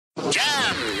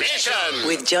Mission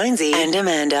with Jonesy and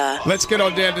Amanda. Let's get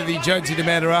on down to the Jonesy and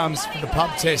Amanda Arms for the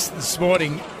pub test this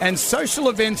morning. And social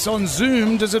events on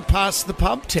Zoom, does it pass the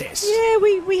pub test? Yeah,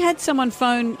 we had someone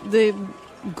phone the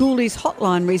Ghoulies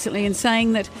hotline recently and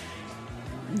saying that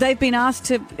they've been asked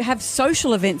to have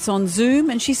social events on Zoom,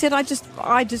 and she said, I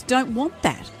just don't want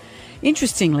that.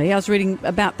 Interestingly, I was reading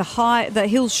about the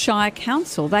Hills Shire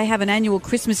Council. They have an annual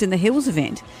Christmas in the Hills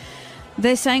event.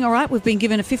 They're saying, all right, we've been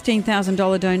given a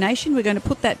 $15,000 donation. We're going to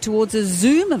put that towards a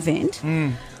Zoom event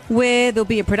where there'll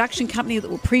be a production company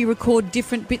that will pre-record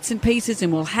different bits and pieces,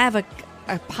 and we'll have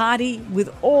a party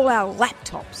with all our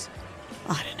laptops.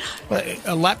 I don't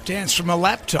know. A lap dance from a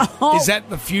laptop. Is that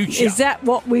the future? Is that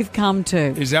what we've come to?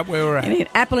 Is that where we're at? An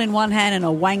apple in one hand and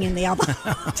a wang in the other.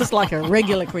 Just like a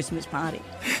regular Christmas party.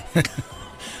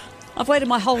 I've waited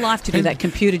my whole life to do that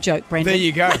computer joke, Brendan. There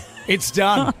you go. It's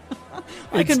done.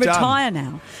 I can retire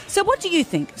now. So what do you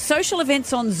think? Social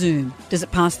events on Zoom, does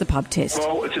it pass the pub test?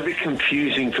 Well, it's a bit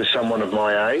confusing for someone of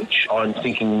my age. I'm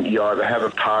thinking you either have a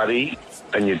party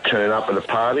and you turn up at a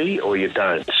party or you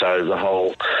don't. So the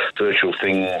whole virtual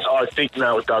thing, I think,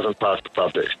 no, it doesn't pass the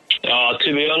pub test.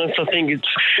 To be honest, I think it's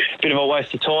a bit of a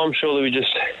waste of time. Surely we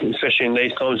just, especially in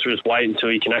these times, we just wait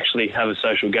until you can actually have a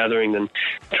social gathering than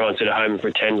try and sit at home and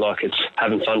pretend like it's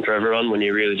having fun for everyone when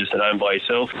you're really just at home by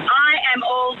yourself. I am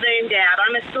all zoomed out.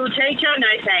 I'm a school teacher, no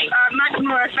thanks. I'm much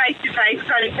more a face-to-face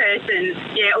kind of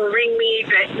person. Yeah, or ring me,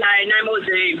 but no more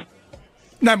Zoom.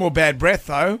 No more bad breath,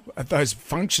 though, at those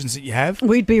functions that you have.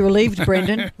 We'd be relieved,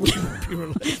 Brendan.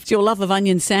 It's your love of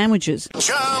onion sandwiches.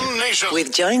 Nation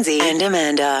With Jonesy and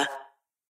Amanda.